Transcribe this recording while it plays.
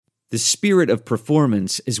The spirit of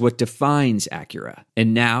performance is what defines Acura.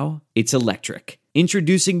 And now, it's electric.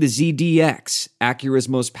 Introducing the ZDX, Acura's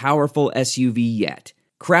most powerful SUV yet.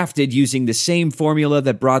 Crafted using the same formula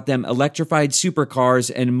that brought them electrified supercars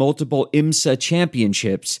and multiple IMSA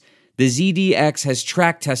championships, the ZDX has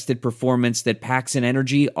track-tested performance that packs an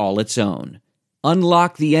energy all its own.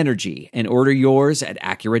 Unlock the energy and order yours at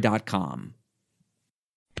Acura.com.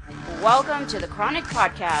 Welcome to the Chronic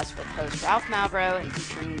Podcast with host Ralph Malbrough and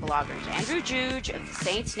featuring bloggers Andrew Juge of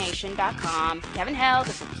TheSaintsNation.com, Kevin Held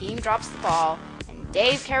of Hakeem Drops the Ball, and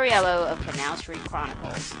Dave Cariello of Canal Street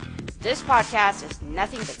Chronicles. This podcast is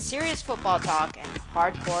nothing but serious football talk and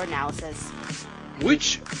hardcore analysis.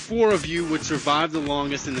 Which four of you would survive the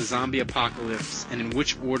longest in the zombie apocalypse, and in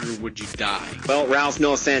which order would you die? Well, Ralph,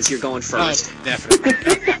 no offense, you're going first. Oh, definitely.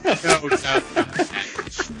 No.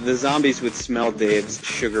 The zombies would smell Dave's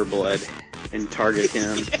sugar blood and target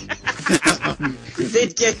him.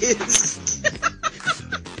 They'd get his...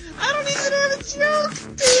 I don't even have a joke,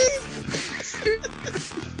 Dave!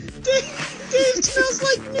 Dave smells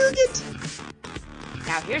like nougat!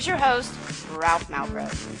 Now here's your host, Ralph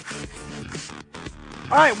Malbrough.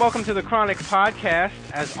 All right, welcome to the Chronic Podcast.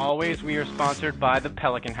 As always, we are sponsored by the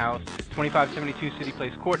Pelican House, 2572 City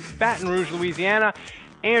Place Court, Baton Rouge, Louisiana.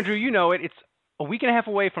 Andrew, you know it. It's a week and a half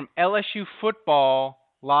away from LSU football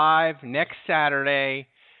live next Saturday.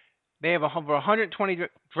 They have over 120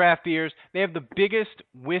 draft beers. They have the biggest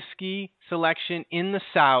whiskey selection in the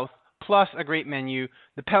South, plus a great menu.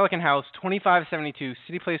 The Pelican House, 2572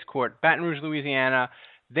 City Place Court, Baton Rouge, Louisiana.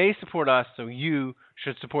 They support us, so you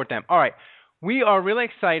should support them. All right. We are really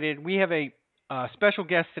excited. We have a special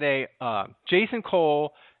guest today, Jason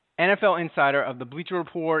Cole, NFL insider of the Bleacher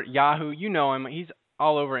Report, Yahoo. You know him. He's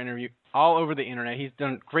all over the internet. He's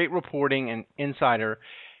done great reporting and insider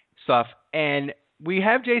stuff. And we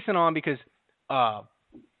have Jason on because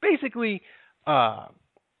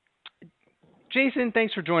Jason,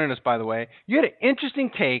 thanks for joining us, by the way. You had an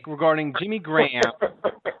interesting take regarding Jimmy Graham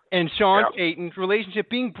and Sean Payton's relationship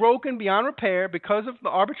being broken beyond repair because of the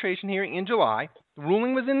arbitration hearing in July. The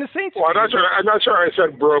ruling was in the Saints' Well, I'm not sure I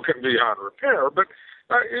said broken beyond repair, but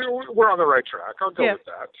we're on the right track. I'll go with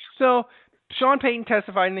that. So Sean Payton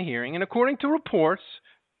testified in the hearing, and according to reports,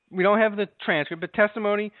 we don't have the transcript, but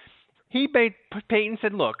testimony, Payton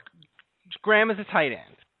said, look, Graham is a tight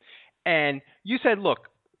end. And you said, look,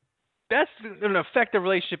 that's going to affect the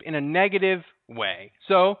relationship in a negative way.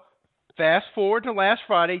 So, fast forward to last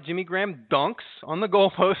Friday, Jimmy Graham dunks on the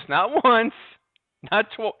goalpost, not once, not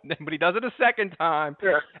twice, but he does it a second time.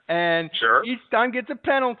 Yeah. And each time gets a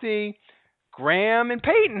penalty. Graham and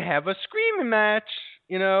Payton have a screaming match,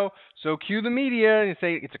 So cue the media and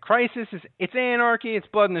say it's a crisis, it's anarchy, it's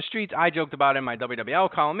blood in the streets. I joked about it in my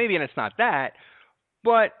WWL column. Maybe it's not that.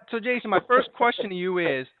 But, so Jason, my first question to you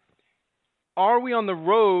is, are we on the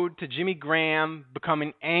road to Jimmy Graham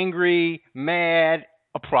becoming angry, mad,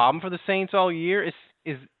 a problem for the Saints all year?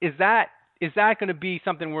 Is that going to be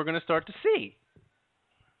something we're going to start to see?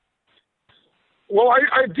 Well,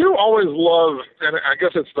 I do always love, and I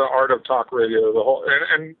guess it's the art of talk radio, the whole,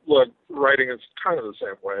 and look, writing is kind of the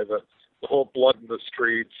same way, the whole blood in the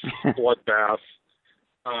streets, bloodbath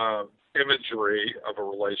imagery of a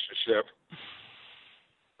relationship.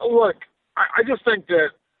 Look, I just think that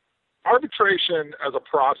arbitration as a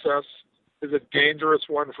process is a dangerous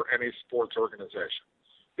one for any sports organization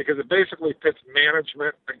because it basically pits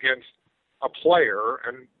management against a player,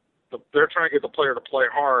 and they're trying to get the player to play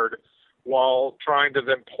hard while trying to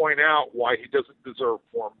then point out why he doesn't deserve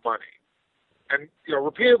more money. And,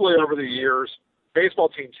 repeatedly over the years, baseball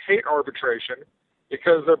teams hate arbitration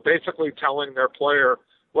because they're basically telling their player,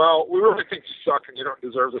 well, we really think you suck and you don't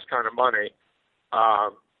deserve this kind of money.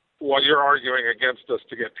 While you're arguing against us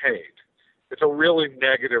to get paid. It's a really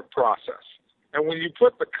negative process. And when you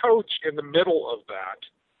put the coach in the middle of that,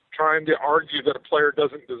 trying to argue that a player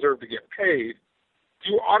doesn't deserve to get paid,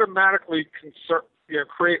 you automatically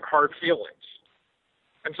create hard feelings.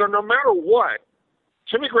 And so no matter what,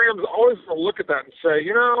 Jimmy Graham's always going to look at that and say,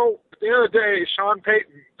 at the end of the day, Sean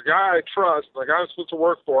Payton, the guy I trust, the guy I'm supposed to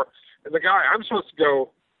work for, and the guy I'm supposed to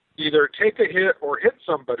go either take a hit or hit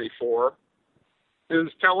somebody for, is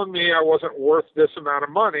telling me I wasn't worth this amount of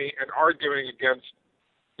money and arguing against,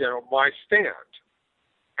 my stand.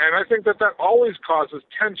 And I think that always causes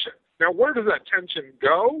tension. Now, where does that tension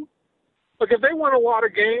go? Look, if they win a lot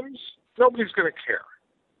of games, nobody's going to care.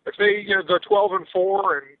 If they, go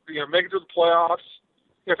 12-4 and, make it to the playoffs,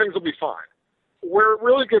 things will be fine. Where it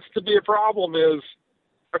really gets to be a problem is,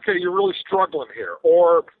 okay, you're really struggling here.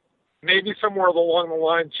 Or maybe somewhere along the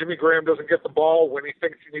line, Jimmy Graham doesn't get the ball when he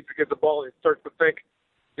thinks he needs to get the ball. He starts to think,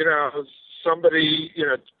 somebody,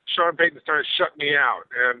 Sean Payton's trying to shut me out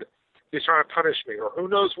and he's trying to punish me, or who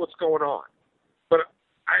knows what's going on. But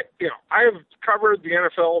I have covered the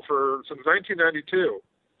NFL since 1992,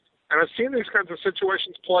 and I've seen these kinds of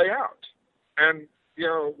situations play out. And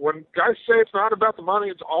when guys say it's not about the money,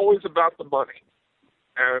 it's always about the money,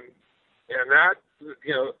 and that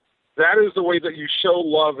that is the way that you show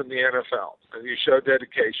love in the NFL and you show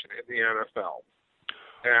dedication in the NFL.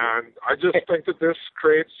 And I just think that this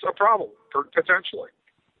creates a problem potentially.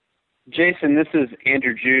 Jason, this is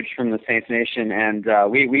Andrew Juge from the Saints Nation, and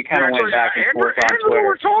we kind of went back and forth on Andrew,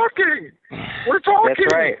 Twitter. We're talking.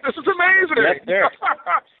 That's right. This is amazing. Yes,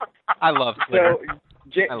 I love Twitter. So,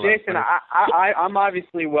 Jason, I'm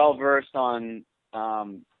obviously well versed on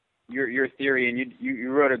your theory, and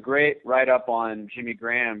you wrote a great write-up on Jimmy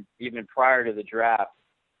Graham even prior to the draft,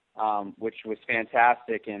 which was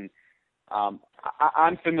fantastic. And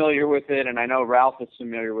I'm familiar with it, and I know Ralph is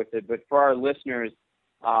familiar with it. But for our listeners,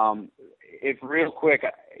 if real quick,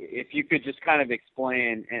 if you could just kind of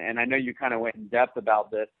explain, and I know you kind of went in depth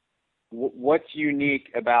about this, what's unique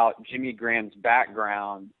about Jimmy Graham's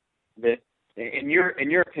background that, in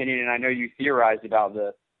your opinion, and I know you theorized about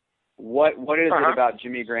this, what is it about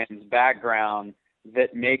Jimmy Graham's background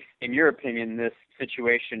that makes, in your opinion, this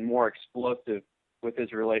situation more explosive with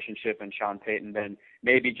his relationship and Sean Payton than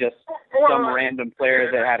maybe just some random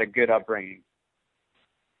player that had a good upbringing?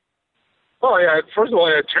 Well, yeah, first of all,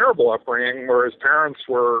 he had a terrible upbringing where his parents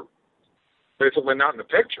were basically not in the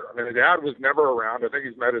picture. I mean, his dad was never around. I think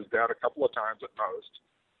he's met his dad a couple of times at most.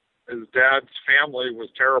 His dad's family was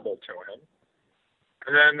terrible to him.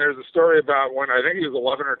 And then there's a story about when I think he was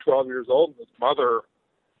 11 or 12 years old, and his mother,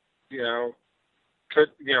 could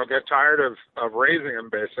get tired of raising him,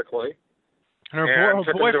 basically. And her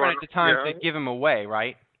boyfriend at the time to give him away,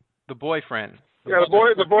 right? The boyfriend.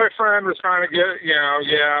 The boyfriend was trying to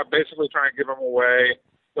basically trying to give him away.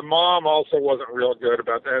 The mom also wasn't real good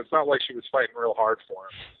about that. It's not like she was fighting real hard for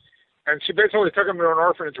him. And she basically took him to an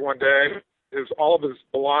orphanage one day, all of his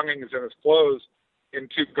belongings and his clothes in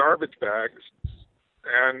 2 garbage bags,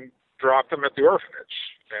 and dropped him at the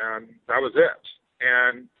orphanage. And that was it.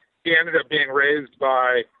 And he ended up being raised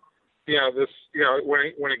by,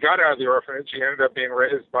 when he got out of the orphanage, he ended up being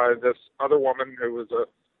raised by this other woman who was a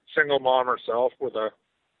single mom herself with a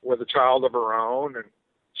child of her own, and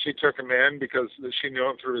she took him in because she knew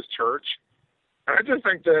him through his church. And I just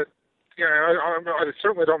think that, I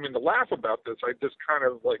certainly don't mean to laugh about this. I just kind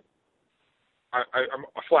of I'm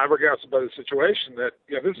flabbergasted by the situation that,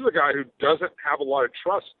 this is a guy who doesn't have a lot of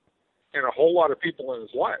trust in a whole lot of people in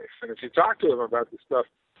his life. And if you talk to him about this stuff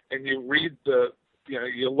and you read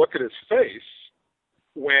you look at his face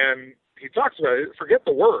when he talks about it, forget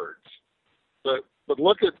the words, but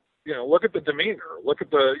look at the demeanor, look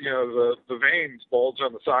at the veins bulge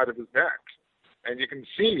on the side of his neck, and you can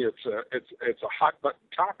see it's a hot button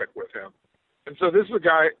topic with him. And so this is a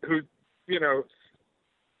guy who,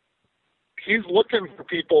 he's looking for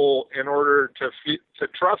people in order to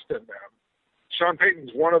trust in them. Sean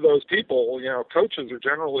Payton's one of those people. Coaches are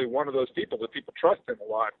generally one of those people that people trust in a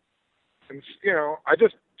lot. And I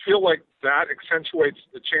just feel like that accentuates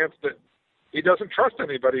the chance that he doesn't trust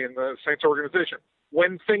anybody in the Saints organization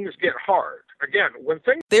when things get hard. Again,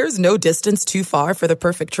 There's no distance too far for the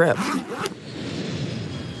perfect trip.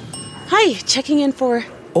 Hi, checking in for...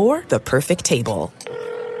 Or the perfect table.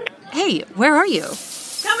 Hey, where are you?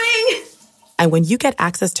 Coming! And when you get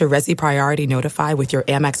access to Resi Priority Notify with your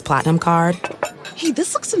Amex Platinum card... Hey,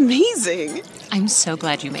 this looks amazing. I'm so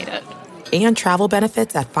glad you made it. And travel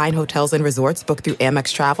benefits at fine hotels and resorts booked through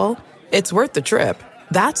Amex Travel, it's worth the trip.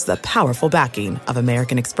 That's the powerful backing of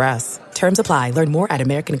American Express. Terms apply. Learn more at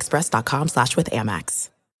americanexpress.com/withAmex.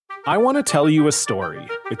 I want to tell you a story.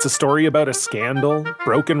 It's a story about a scandal,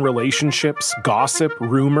 broken relationships, gossip,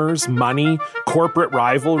 rumors, money, corporate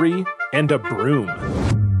rivalry, and a broom.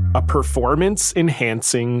 A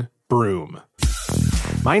performance-enhancing broom.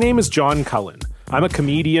 My name is John Cullen. I'm a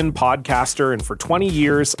comedian, podcaster, and for 20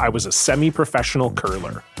 years, I was a semi-professional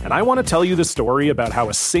curler. And I want to tell you the story about how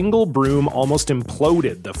a single broom almost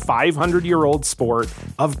imploded the 500-year-old sport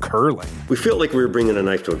of curling. We felt like we were bringing a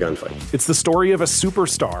knife to a gunfight. It's the story of a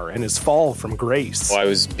superstar and his fall from grace. I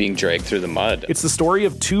was being dragged through the mud. It's the story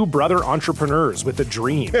of 2 brother entrepreneurs with a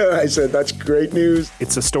dream. I said, that's great news.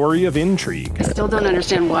 It's a story of intrigue. I still don't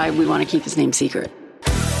understand why we want to keep his name secret.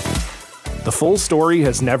 The full story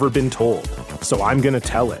has never been told, so I'm going to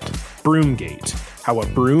tell it. Broomgate, how a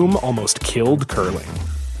broom almost killed curling.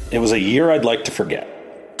 It was a year I'd like to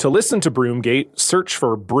forget. To listen to Broomgate, search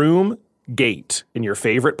for Broomgate in your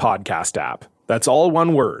favorite podcast app. That's all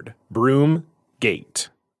one word, Broomgate.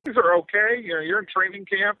 Things are okay. You're in training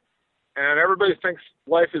camp. and everybody thinks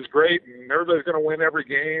life is great and everybody's going to win every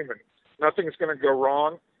game and nothing's going to go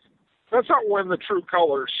wrong. That's not when the true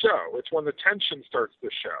colors show. It's when the tension starts to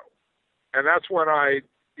show. And that's when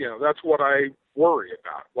that's what I worry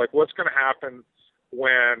about. Like, what's going to happen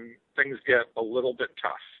when things get a little bit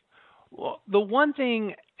tough? Well, the one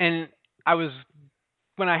thing, and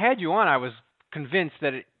when I had you on, I was convinced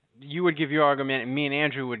that you would give your argument and me and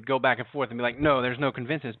Andrew would go back and forth and be like, no, there's no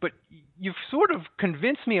convincing us. But you've sort of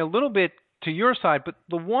convinced me a little bit to your side. But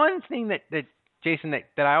the one thing that Jason, that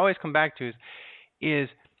I always come back to is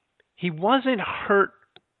he wasn't hurt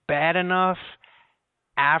bad enough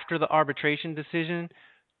after the arbitration decision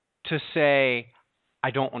to say,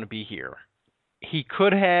 I don't want to be here. He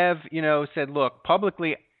could have, said, look,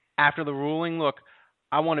 publicly after the ruling, look,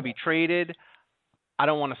 I want to be traded. I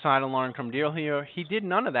don't want to sign a long-term deal here. He did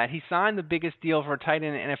none of that. He signed the biggest deal for a tight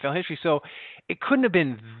end in NFL history. So it couldn't have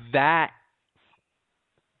been that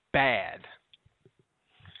bad.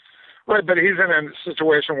 Right, but he's in a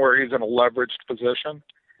situation where he's in a leveraged position.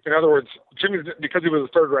 In other words, Jimmy, because he was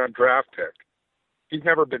a third-round draft pick, he's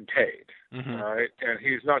never been paid, right? And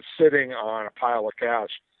he's not sitting on a pile of cash.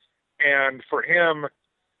 And for him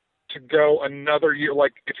to go another year,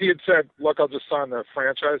 like if he had said, look, I'll just sign the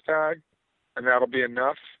franchise tag and that'll be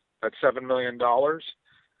enough, that's $7 million.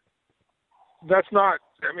 That's not,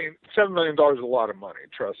 $7 million is a lot of money,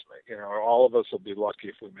 trust me. All of us will be lucky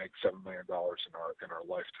if we make $7 million in our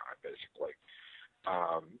lifetime, basically.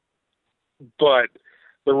 But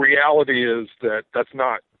the reality is that that's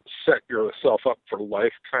not set yourself up for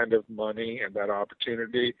life kind of money and that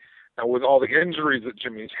opportunity. Now, with all the injuries that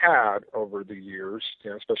Jimmy's had over the years,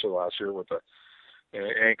 especially last year with the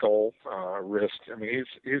ankle, wrist,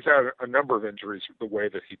 he's had a number of injuries the way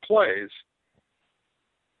that he plays.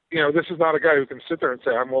 This is not a guy who can sit there and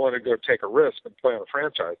say, I'm willing to go take a risk and play on a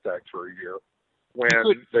franchise tag for a year when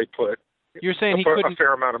they put a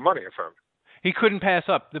fair amount of money in front of him. He couldn't pass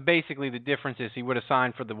up. Basically, the difference is he would have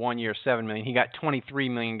signed for the 1 year, $7 million. He got $23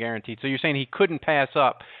 million guaranteed. So you're saying he couldn't pass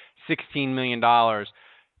up $16 million,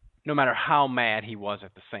 no matter how mad he was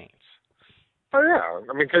at the Saints. Oh yeah.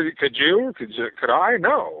 Could you? Could I?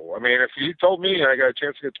 No. If you told me I got a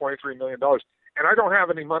chance to get $23 million, and I don't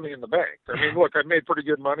have any money in the bank. Look, I made pretty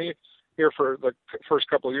good money here for the first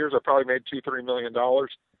couple of years. I probably made $2-3 million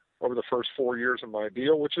over the first 4 years of my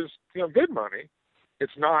deal, which is good money.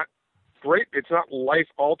 It's not great. It's not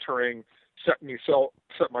life-altering, set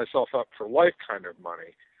myself up for life kind of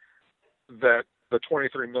money that the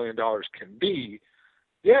 $23 million can be.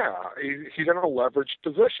 Yeah, he's in a leveraged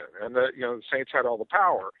position, and the Saints had all the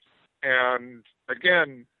power. And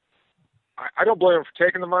again, I don't blame him for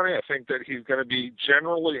taking the money. I think that he's going to be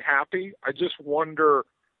generally happy. I just wonder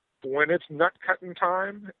when it's nut cutting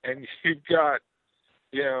time, and you've got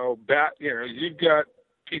you've got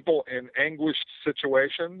people in anguished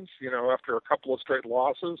situations, after a couple of straight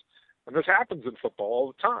losses, and this happens in football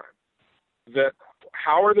all the time, that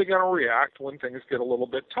how are they going to react when things get a little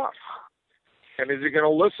bit tough? And is he going to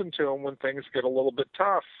listen to them when things get a little bit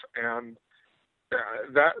tough? And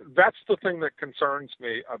that's the thing that concerns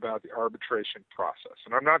me about the arbitration process.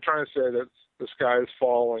 And I'm not trying to say that the sky is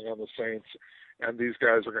falling on the Saints and these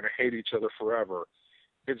guys are going to hate each other forever.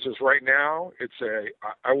 It's just right now,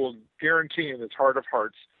 I will guarantee in his heart of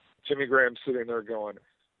hearts, Jimmy Graham's sitting there going,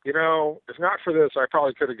 if not for this, I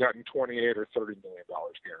probably could have gotten $28 or $30 million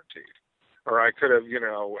guaranteed. Or I could have,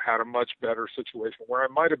 had a much better situation where I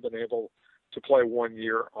might have been able to play 1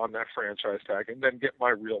 year on that franchise tag and then get my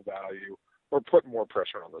real value or put more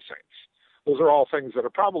pressure on the Saints. Those are all things that are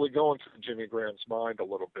probably going through Jimmy Graham's mind a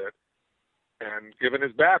little bit. And given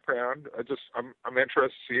his background, I'm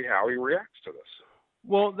interested to see how he reacts to this.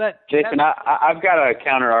 Well, Jason, I've got a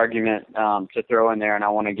counter argument to throw in there, and I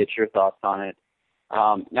want to get your thoughts on it.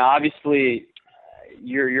 Now, obviously,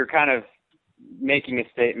 you're kind of making a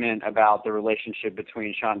statement about the relationship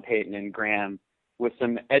between Sean Payton and Graham with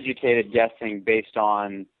some educated guessing based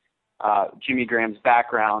on Jimmy Graham's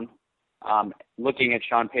background, looking at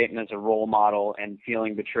Sean Payton as a role model and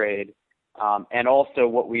feeling betrayed, and also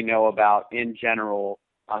what we know about in general.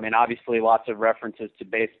 And obviously lots of references to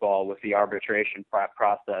baseball with the arbitration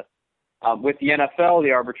process. With the NFL,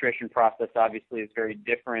 the arbitration process obviously is very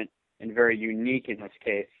different and very unique in this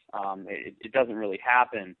case. It doesn't really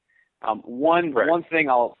happen. One thing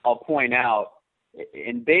I'll point out,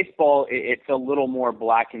 in baseball, it's a little more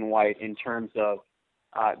black and white in terms of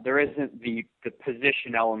there isn't the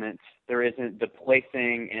position element, there isn't the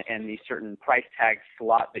placing and the certain price tag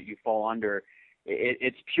slot that you fall under.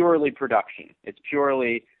 It's purely production. It's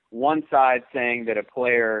purely one side saying that a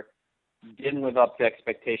player didn't live up to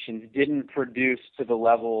expectations, didn't produce to the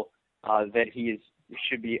level that he's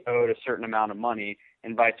should be owed a certain amount of money,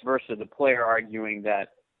 and vice versa, the player arguing that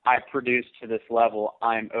I produced to this level,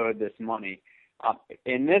 I'm owed this money.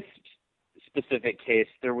 In this specific case,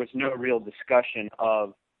 there was no real discussion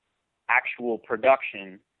of actual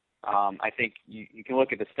production. I think you can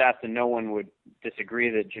look at the stats and no one would disagree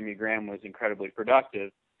that Jimmy Graham was incredibly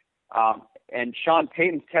productive. And Sean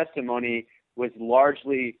Payton's testimony was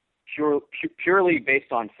largely purely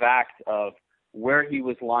based on fact of where he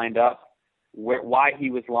was lined up, why he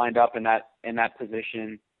was lined up in that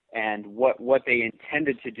position, and what they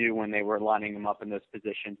intended to do when they were lining him up in those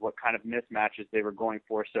positions, what kind of mismatches they were going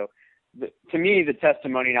for. So to me, the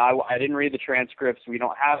testimony, now I didn't read the transcripts. We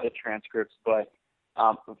don't have the transcripts, but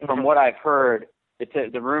from what I've heard,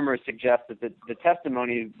 the rumors suggest that the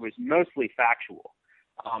testimony was mostly factual.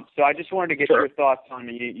 So I just wanted to get your thoughts on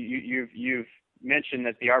you've mentioned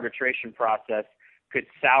that the arbitration process could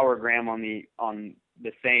sour Graham on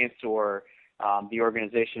the Saints or the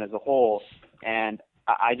organization as a whole, and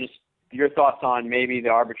your thoughts on maybe the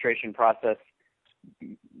arbitration process,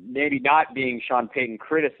 maybe not being Sean Payton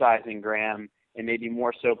criticizing Graham, and maybe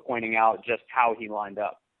more so pointing out just how he lined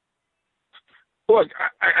up. Look,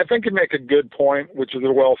 I think you make a good point, which is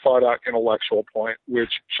a well thought out intellectual point,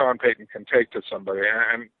 which Sean Payton can take to somebody,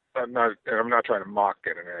 and I'm not trying to mock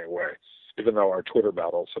it in any way, even though our Twitter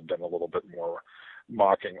battles have been a little bit more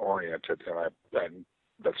mocking oriented, and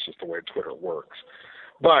that's just the way Twitter works.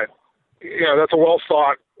 But that's a well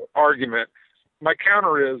thought argument. My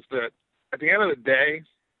counter is that at the end of the day,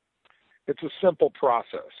 it's a simple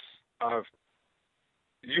process of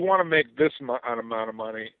you want to make this amount of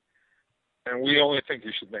money, and we only think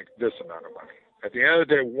you should make this amount of money. At the end of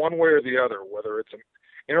the day, one way or the other, whether it's an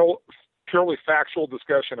purely factual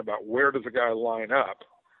discussion about where does a guy line up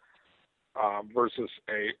versus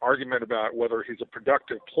a argument about whether he's a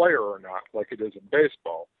productive player or not, like it is in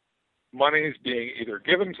baseball, money is being either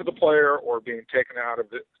given to the player or being taken out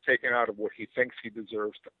of what he thinks he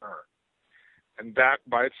deserves to earn, and that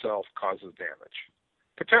by itself causes damage,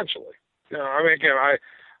 potentially. Again,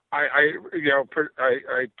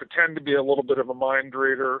 I pretend to be a little bit of a mind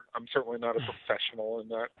reader. I'm certainly not a professional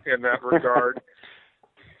in that regard.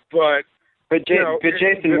 But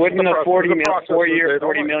Jason, wouldn't a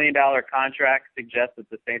 $40 million contract suggest that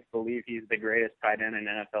the Saints believe he's the greatest tight end in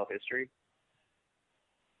NFL history?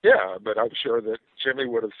 Yeah, but I'm sure that Jimmy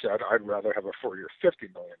would have said, I'd rather have a $40 or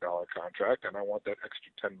 $50 million contract, and I want that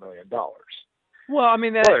extra $10 million. Well, I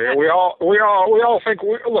mean, we all think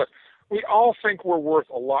we're worth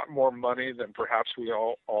a lot more money than perhaps we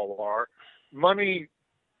all are. Money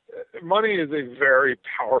is a very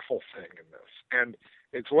powerful thing in this, and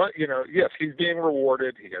it's what yes, he's being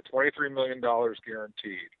rewarded. He got $23 million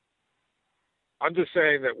guaranteed. I'm just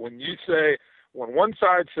saying that when one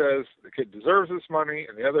side says the kid deserves this money,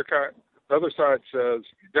 and the other side says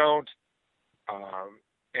you don't,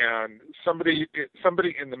 and somebody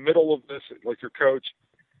in the middle of this, like your coach,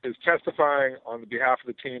 is testifying on the behalf of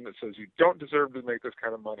the team that says you don't deserve to make this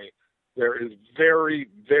kind of money, there is very,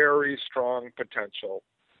 very strong potential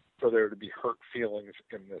for there to be hurt feelings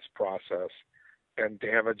in this process and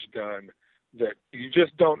damage done that you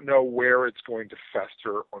just don't know where it's going to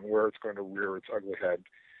fester or where it's going to rear its ugly head.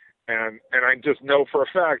 And I just know for a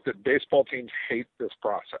fact that baseball teams hate this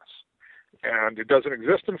process. And it doesn't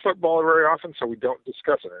exist in football very often, so we don't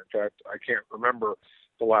discuss it. In fact, I can't remember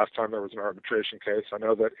the last time there was an arbitration case. I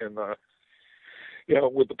know that in the,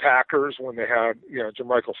 with the Packers, when they had,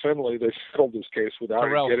 Jermichael Finley, they settled this case without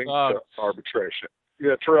getting to arbitration.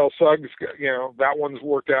 Yeah, Terrell Suggs, that one's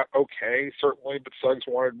worked out okay, certainly, but Suggs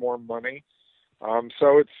wanted more money.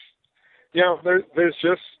 So it's, there's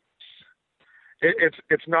just,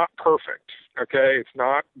 it's not perfect, okay? It's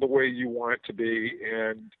not the way you want it to be,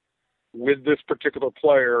 and with this particular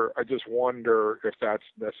player, I just wonder if that's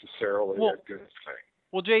necessarily a good thing.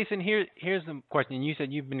 Well, Jason, here's the question. You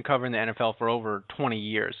said you've been covering the NFL for over 20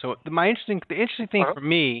 years. So the interesting thing for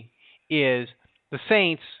me is the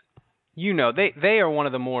Saints. They are one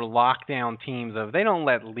of the more lockdown teams. They don't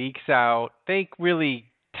let leaks out. They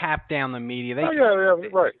really tap down the media.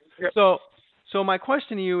 Right. Yep. So my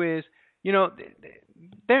question to you is,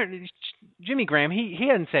 Jimmy Graham, he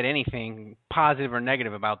hasn't said anything positive or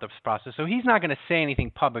negative about this process, so he's not going to say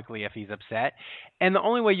anything publicly if he's upset. And the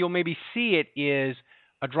only way you'll maybe see it is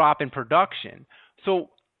a drop in production. So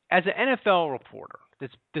as an NFL reporter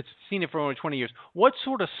that's seen it for only 20 years, what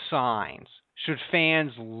sort of signs should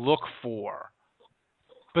fans look for,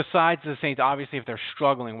 besides the Saints, obviously, if they're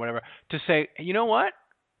struggling, whatever, to say, you know what?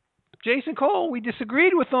 Jason Cole, we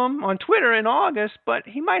disagreed with him on Twitter in August, but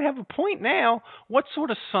he might have a point now. What sort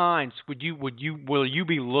of signs will you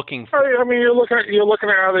be looking for? I mean, you're looking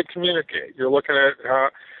at how they communicate. You're looking at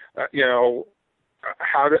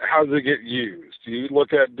how does it get used. You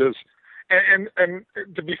look at this, and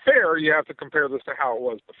to be fair, you have to compare this to how it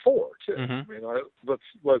was before too. Mm-hmm. I mean,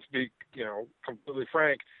 let's be completely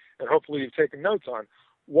frank, and hopefully you've taken notes on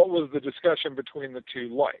what was the discussion between the two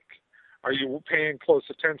like. Are you paying close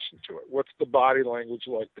attention to it? What's the body language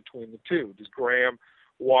like between the two? Does Graham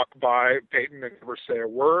walk by Peyton and never say a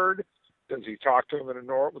word? Does he talk to him in a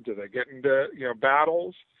normal? Do they get into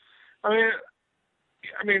battles? I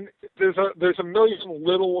mean, there's a million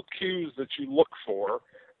little cues that you look for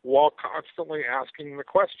while constantly asking the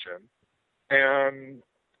question, and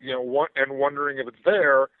wondering if it's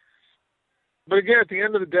there. But again, at the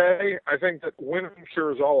end of the day, I think that winning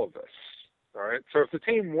cures all of this. All right. So if the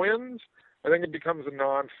team wins, I think it becomes a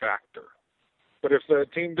non-factor. But if the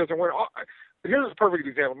team doesn't win, here's a perfect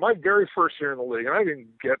example. My very first year in the league, and I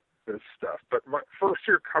didn't get this stuff, but my first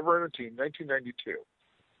year covering a team, 1992,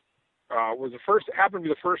 happened to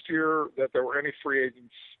be the first year that there were any free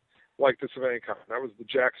agents like this of any kind. That was the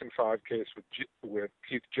Jackson 5 case with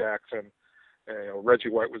Keith Jackson, and Reggie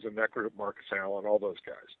White was in that group, Marcus Allen, all those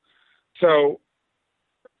guys. So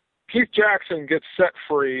Keith Jackson gets set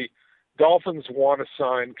free. Dolphins want to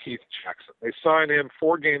sign Keith Jackson. They sign him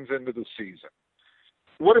 4 games into the season.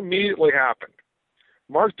 What immediately happened?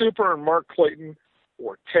 Mark Duper and Mark Clayton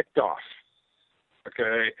were ticked off.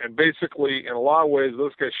 Okay, and basically, in a lot of ways,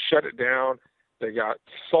 those guys shut it down. They got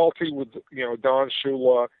salty with Don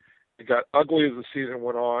Shula. It got ugly as the season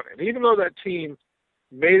went on. And even though that team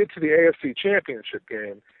made it to the AFC Championship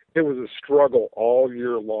game, it was a struggle all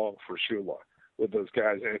year long for Shula with those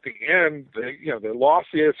guys. And at the end, they lost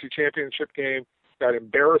the AFC Championship game, got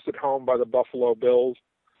embarrassed at home by the Buffalo Bills.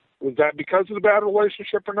 Was that because of the bad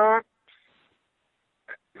relationship or not?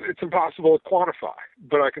 It's impossible to quantify.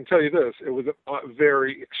 But I can tell you this, it was a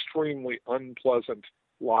very extremely unpleasant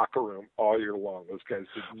locker room all year long. Those guys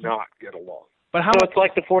did not get along. But how it's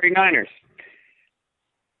like the 49ers.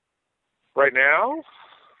 Right now?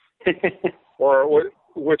 Or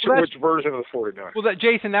which version of the 49ers? Well,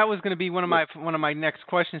 Jason, that was going to be one of my next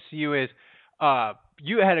questions to you is, I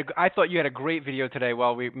thought you had a great video today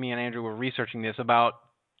while me and Andrew were researching this about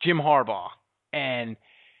Jim Harbaugh and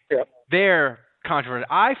their controversy.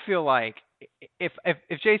 I feel like if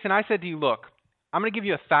Jason, I said to you, look, I'm going to give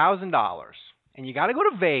you $1,000 and you got to go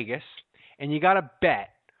to Vegas and you got to bet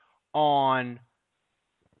on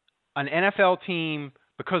an NFL team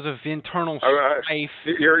because of internal strife.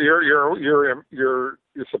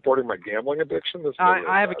 You're supporting my gambling addiction?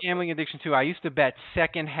 I have a gambling addiction too. I used to bet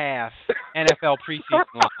second half NFL preseason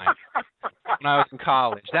line when I was in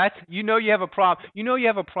college. You have a problem. You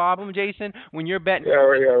have a problem, Jason, when you're betting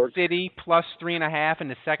City plus 3.5 in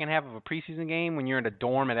the second half of a preseason game when you're in a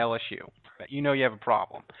dorm at LSU. You have a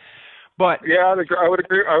problem. But I would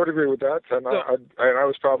agree. I would agree with that, and I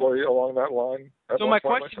was probably along that line. So my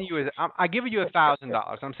question to you is, I give you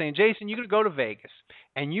 $1,000. I'm saying, Jason, you're going to go to Vegas,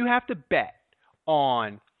 and you have to bet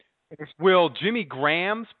on will Jimmy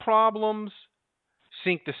Graham's problems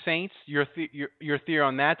sink the Saints? Your theory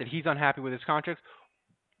on that he's unhappy with his contract.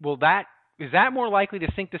 Is that more likely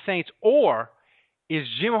to sink the Saints, or is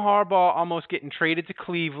Jim Harbaugh almost getting traded to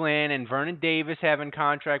Cleveland and Vernon Davis having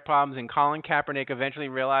contract problems and Colin Kaepernick eventually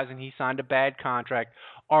realizing he signed a bad contract?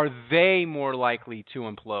 Are they more likely to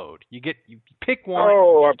implode? You pick one.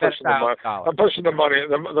 Oh, I'm pushing the money. I'm pushing the money.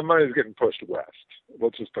 The money's getting pushed west.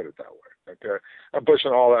 Let's just put it that way. Okay, I'm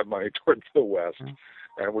pushing all that money towards the west,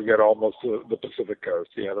 and we get almost the Pacific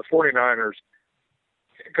Coast. Yeah, the 49ers,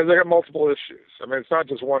 because they have multiple issues. I mean, it's not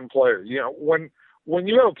just one player. When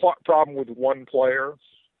you have a problem with one player,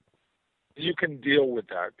 you can deal with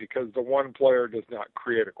that because the one player does not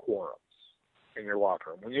create a quorum in your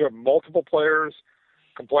locker room. When you have multiple players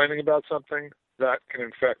complaining about something, that can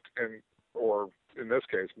infect or in this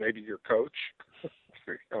case, maybe your coach.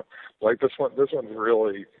 Like this one's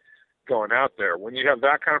really going out there. When you have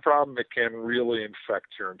that kind of problem, it can really infect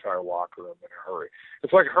your entire locker room in a hurry.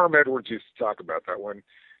 It's like Herm Edwards used to talk about that when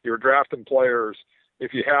you were drafting players.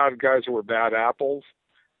 If you had guys who were bad apples,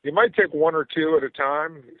 you might take 1 or 2 at a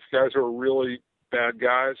time. Guys who are really bad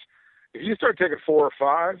guys. If you start taking 4 or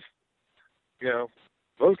 5,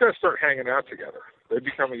 those guys start hanging out together. They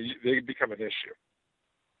become an issue.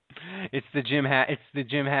 It's the Jim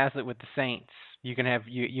Haslett with the Saints. You can have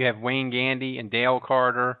you have Wayne Gandy and Dale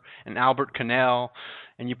Carter and Albert Cannell,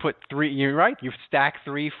 and you put 3. You're right. You stack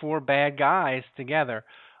 3, 4 bad guys together.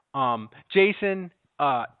 Jason,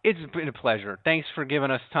 it's been a pleasure. Thanks for giving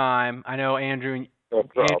us time. I know Andrew No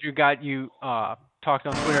problem. Andrew got you talked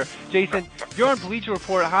on Twitter. Jason, you're on Bleacher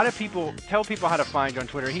Report. How do people tell people how to find you on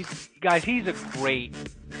Twitter? He's a great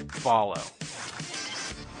follow.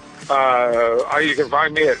 You can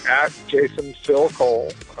find me at Jason Phil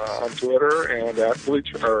Cole on Twitter and at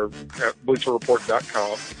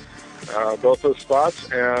BleacherReport.com. Both those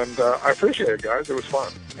spots, and I appreciate it, guys. It was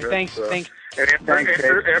fun. Thanks. And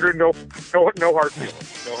Andrew, no hard feelings. No hard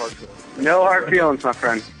feelings. No hard feelings, my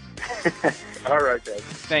friend. All right, guys.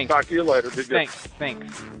 Thanks. Talk to you later. Be good.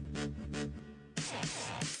 Thanks.